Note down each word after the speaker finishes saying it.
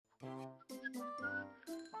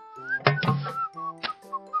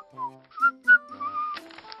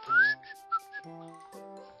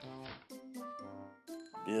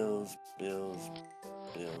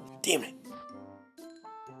Damn it.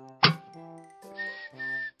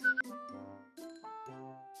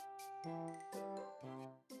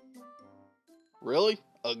 Really?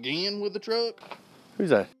 Again with the truck?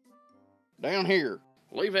 Who's that? Down here.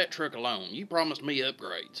 Leave that truck alone. You promised me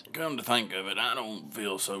upgrades. Come to think of it, I don't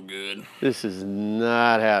feel so good. This is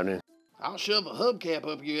not happening. I'll shove a hubcap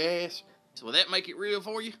up your ass. So will that make it real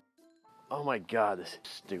for you? Oh my God, this is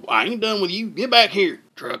stupid. Well, I ain't done with you. Get back here,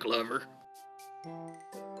 truck lover.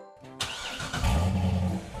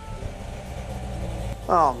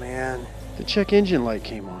 Oh man, the check engine light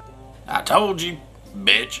came on. I told you,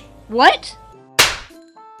 bitch. What?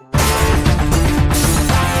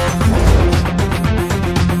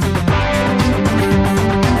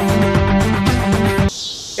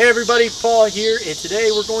 Hey everybody, Paul here, and today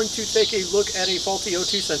we're going to take a look at a faulty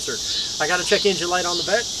O2 sensor. I got a check engine light on the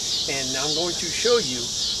Vette, and I'm going to show you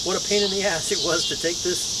what a pain in the ass it was to take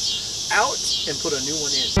this out and put a new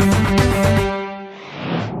one in.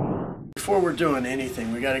 Before we're doing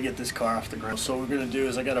anything, we got to get this car off the ground. So what we're going to do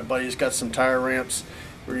is, I got a buddy who's got some tire ramps.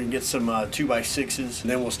 We're going to get some 2x6s, and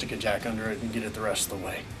then we'll stick a jack under it and get it the rest of the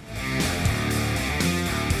way.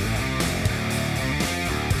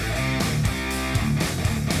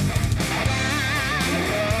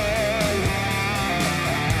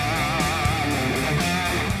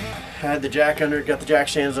 I had the jack under it, got the jack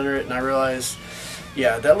stands under it, and I realized,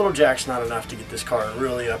 yeah, that little jack's not enough to get this car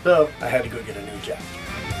really up. So I had to go get a new jack.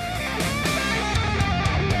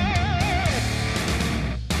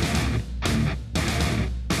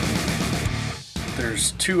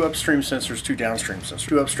 There's two upstream sensors, two downstream sensors.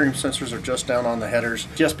 Two upstream sensors are just down on the headers,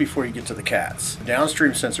 just before you get to the cats. The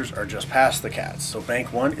downstream sensors are just past the cats. So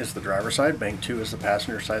bank 1 is the driver's side, bank 2 is the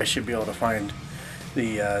passenger side. I should be able to find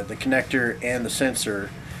the connector and the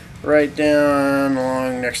sensor right down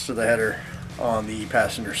along next to the header on the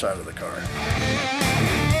passenger side of the car.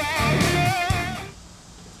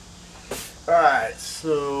 Alright,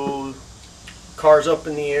 so car's up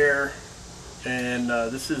in the air, and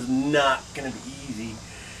this is not going to be easy.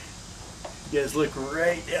 You guys look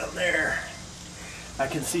right down there. I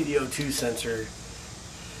can see the O2 sensor,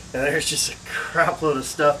 and there's just a crap load of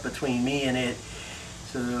stuff between me and it.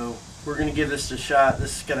 So we're going to give this a shot.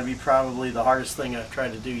 This is going to be probably the hardest thing I've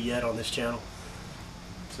tried to do yet on this channel.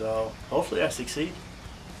 So hopefully I succeed.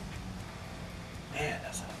 Man,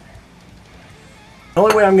 that's out there. The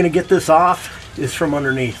only way I'm going to get this off is from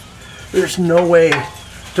underneath. There's no way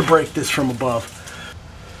to break this from above.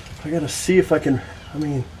 I got to see if I can,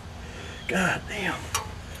 god damn.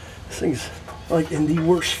 This thing's like in the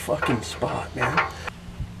worst fucking spot, man.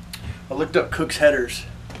 I looked up Cook's headers,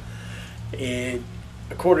 and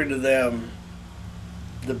according to them,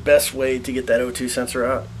 the best way to get that O2 sensor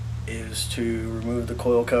out is to remove the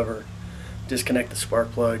coil cover, disconnect the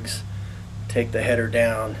spark plugs, take the header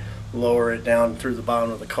down, lower it down through the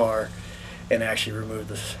bottom of the car, and actually remove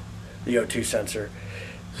the O2 sensor.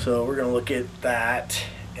 So we're going to look at that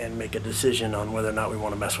and make a decision on whether or not we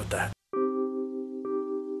want to mess with that.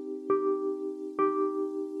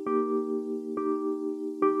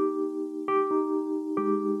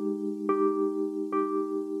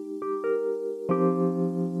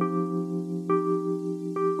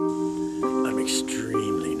 I'm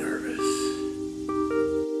extremely nervous.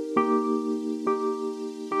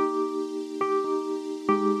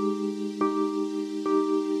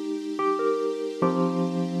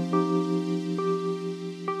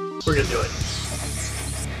 We're gonna do it.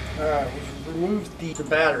 Alright, we've removed the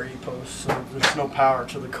battery post, so there's no power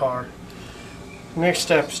to the car. Next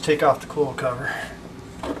step is take off the coil cover.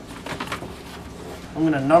 I'm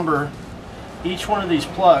gonna number each one of these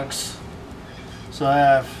plugs so I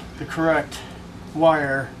have the correct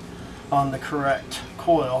wire on the correct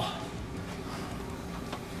coil.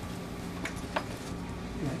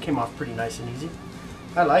 That came off pretty nice and easy.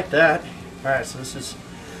 I like that. Alright, so this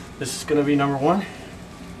is gonna be number 1.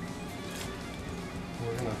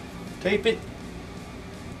 We're gonna tape it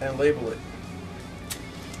and label it.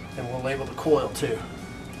 And we'll label the coil too.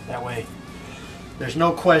 That way there's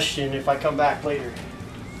no question if I come back later.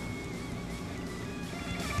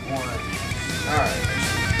 Alright.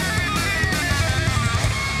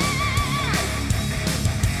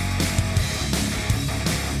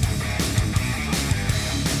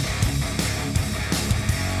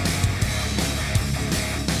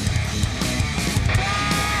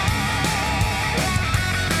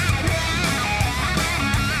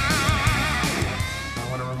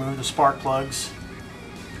 Spark plugs.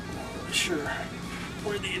 I'm not really sure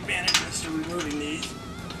where the advantage is to removing these.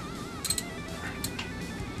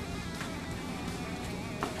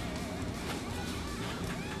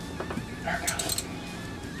 There it goes.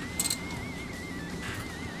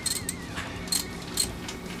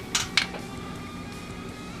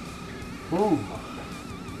 Ooh.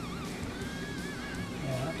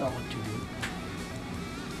 Yeah, that don't look too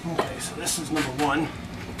good. Okay, so this is number one.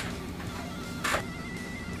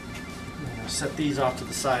 I'm gonna set these off to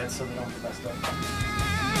the side so they don't get messed up.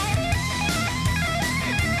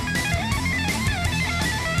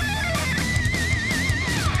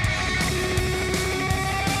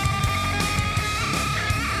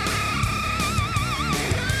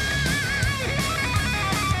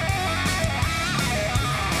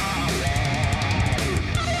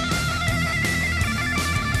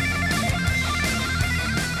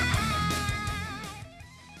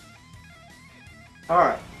 All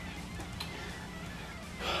right,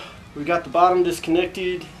 we got the bottom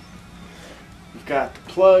disconnected. We've got the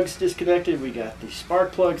plugs disconnected. We got the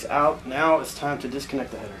spark plugs out. Now it's time to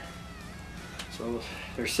disconnect the header. So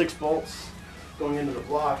there's 6 bolts going into the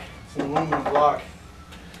block. It's an aluminum block.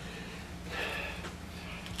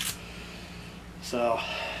 So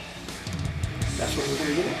that's what we're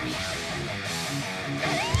going to do next.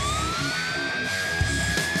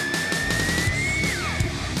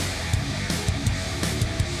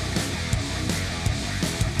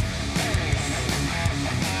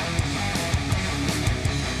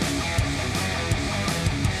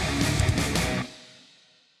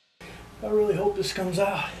 I really hope this comes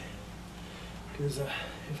out, because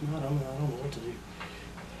if not, I don't know what to do.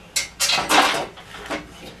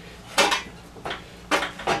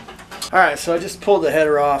 Alright, so I just pulled the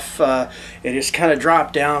header off. It just kind of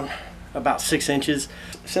dropped down about 6 inches.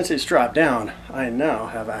 Since it's dropped down, I now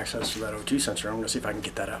have access to that O2 sensor. I'm going to see if I can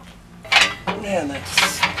get that out. Man,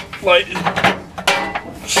 that's light.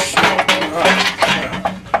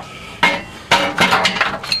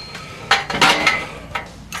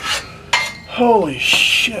 Holy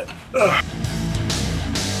shit. Ugh.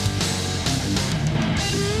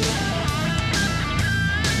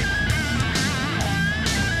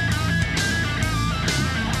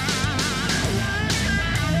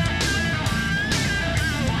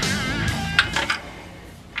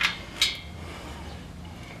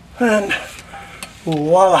 And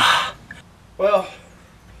voila. Well,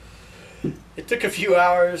 it took a few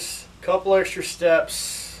hours, a couple extra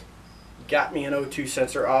steps, got me an O2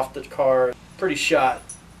 sensor off the car. Pretty shot.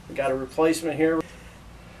 We got a replacement here.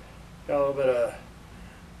 Got a little bit of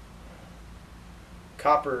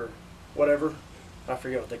copper, whatever. I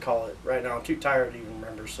forget what they call it right now. I'm too tired to even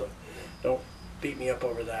remember, so don't beat me up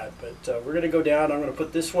over that. But we're going to go down. I'm going to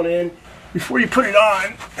put this one in. Before you put it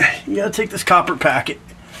on, you got to take this copper packet.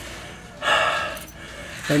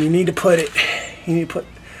 And you need to put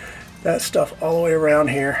that stuff all the way around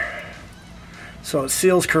here so it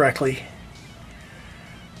seals correctly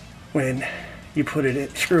when you put it in,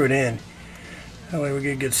 screw it in. That way we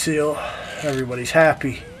get a good seal. Everybody's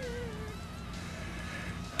happy.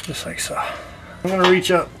 Just like so. I'm going to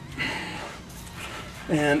reach up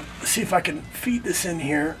and see if I can feed this in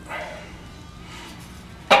here.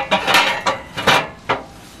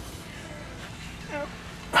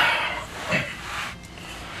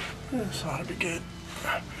 This ought to be good.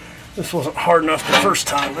 This wasn't hard enough the first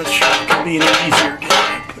time. Let's try it being easier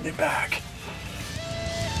again. Put it back.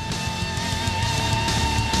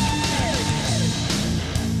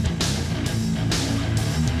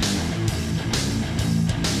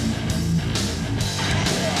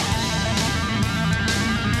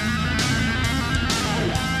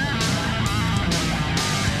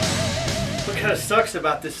 What kind of sucks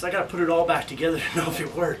about this is I gotta put it all back together to know if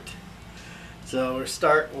it worked. So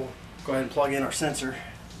we'll go ahead and plug in our sensor.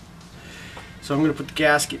 So I'm going to put the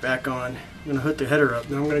gasket back on. I'm going to hook the header up.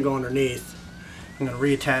 Then I'm going to go underneath. I'm going to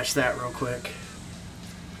reattach that real quick.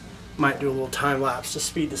 Might do a little time lapse to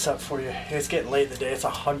speed this up for you. It's getting late in the day. It's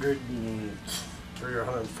 103 or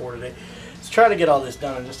 104 today. Let's try to get all this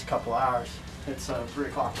done in just a couple hours. It's 3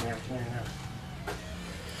 o'clock in the afternoon now.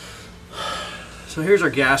 So here's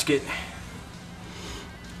our gasket.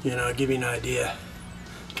 You know, give you an idea.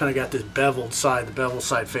 Kind of got this beveled side. The beveled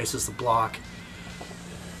side faces the block.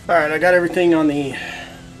 Alright, I got everything on the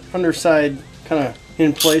underside kind of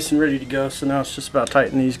in place and ready to go, so now it's just about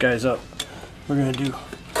tightening these guys up. We're going to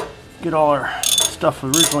get all our stuff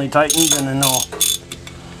originally tightened, and then I'll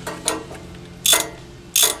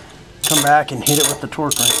come back and hit it with the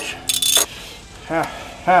torque wrench.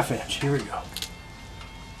 Half inch, here we go.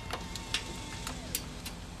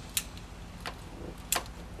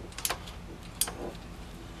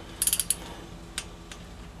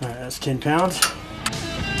 Alright, that's 10 pounds.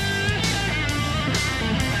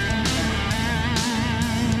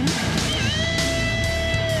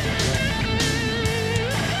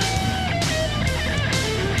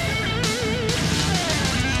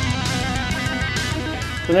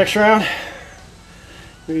 The next round,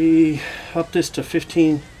 we up this to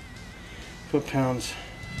 15 foot-pounds.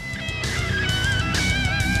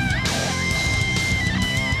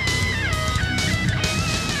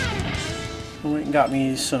 I went and got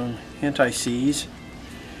me some anti-seize,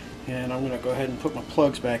 and I'm going to go ahead and put my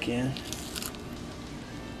plugs back in.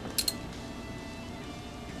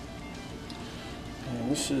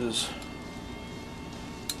 And this is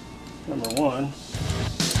number 1.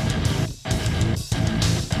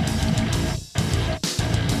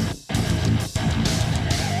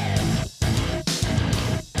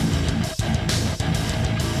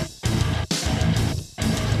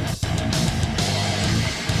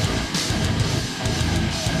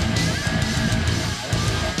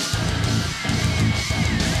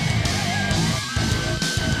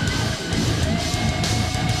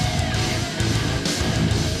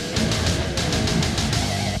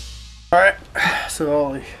 Alright, so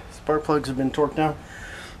all the spark plugs have been torqued down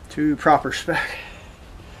to proper spec.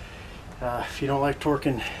 If you don't like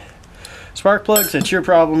torquing spark plugs, that's your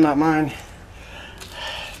problem, not mine.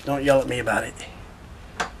 Don't yell at me about it.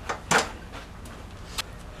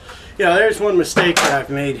 Yeah, there's one mistake that I've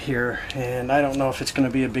made here, and I don't know if it's going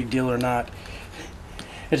to be a big deal or not.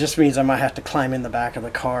 It just means I might have to climb in the back of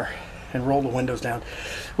the car and roll the windows down.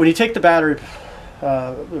 When you take the battery,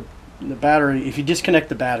 if you disconnect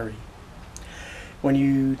the battery, when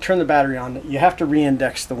you turn the battery on, you have to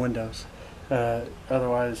re-index the windows.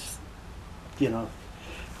 Otherwise, you know,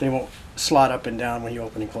 they won't slot up and down when you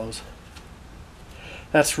open and close.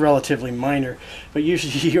 That's relatively minor, but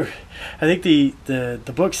usually I think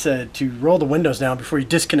the book said to roll the windows down before you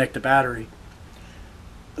disconnect the battery.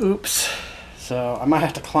 Oops. So I might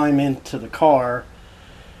have to climb into the car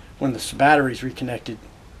when the battery's reconnected,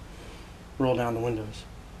 roll down the windows.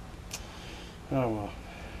 Oh well.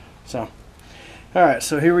 So alright,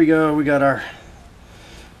 so here we go. We got our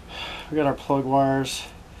plug wires.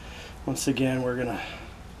 Once again, we're gonna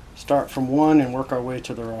start from 1 and work our way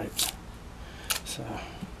to the right. So,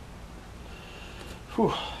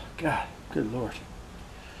 whew, God, good Lord.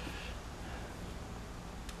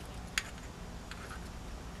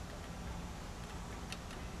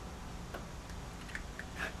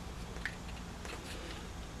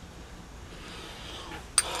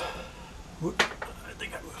 Whoop, I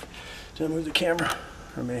think I moved. Did I move the camera?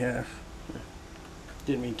 I may have.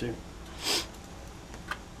 Didn't mean to.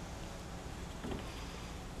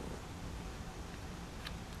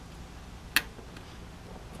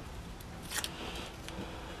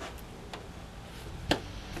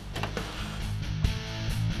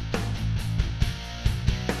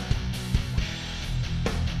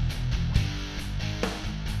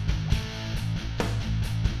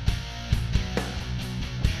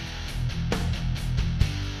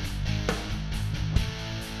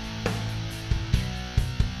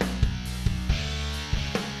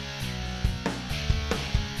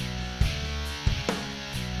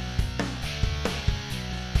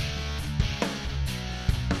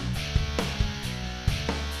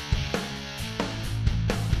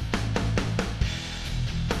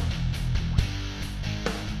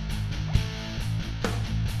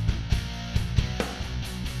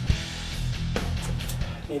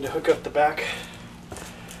 Need to hook up the back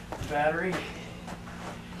battery.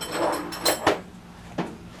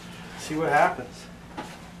 See what happens.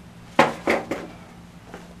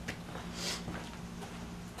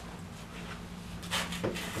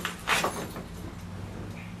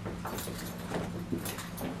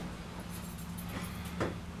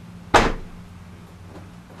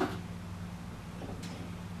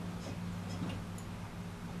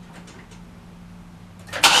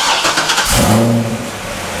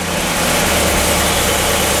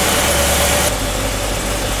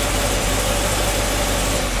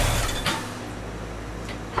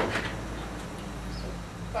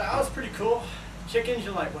 That was pretty cool. Check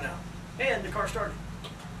engine light went out and the car started.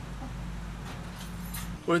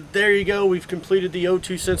 Well, there you go. We've completed the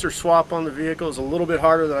O2 sensor swap on the vehicle. It's a little bit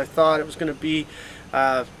harder than I thought it was going to be.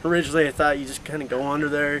 Originally I thought you just kind of go under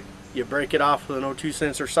there, you break it off with an O2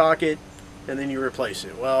 sensor socket, and then you replace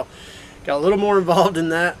it. Well, got a little more involved in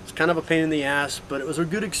that. It's kind of a pain in the ass, but it was a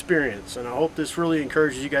good experience, and I hope this really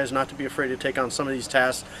encourages you guys not to be afraid to take on some of these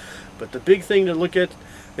tasks. But the big thing to look at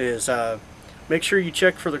is make sure you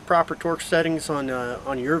check for the proper torque settings on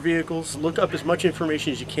your vehicles. Look up as much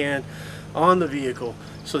information as you can on the vehicle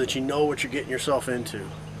so that you know what you're getting yourself into.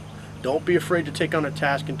 Don't be afraid to take on a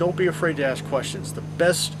task, and don't be afraid to ask questions. The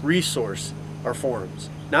best resource are forums.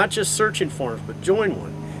 Not just searching forums, but join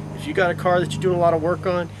one. If you got a car that you're doing a lot of work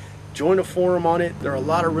on, join a forum on it. There are a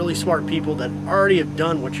lot of really smart people that already have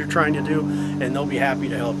done what you're trying to do, and they'll be happy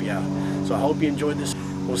to help you out. So I hope you enjoyed this.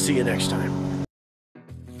 We'll see you next time.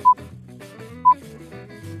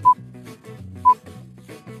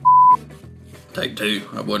 Take two.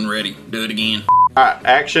 I wasn't ready. Do it again. Alright,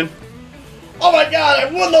 action. Oh my god,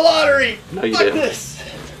 I won the lottery! No, you Fuck didn't. this!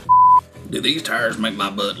 Do these tires make my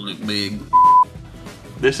butt look big?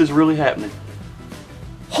 This is really happening.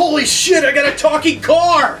 Holy shit, I got a talking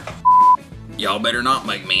car! Y'all better not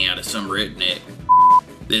make me out of some redneck.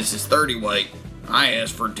 This is 30 weight. I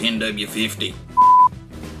asked for 10W50.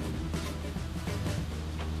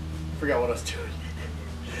 Forgot what I was doing.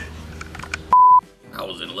 I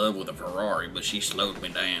was in love with a Ferrari, but she slowed me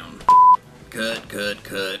down. Cut, cut,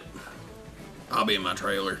 cut. I'll be in my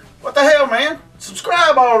trailer. What the hell, man?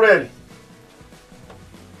 Subscribe already!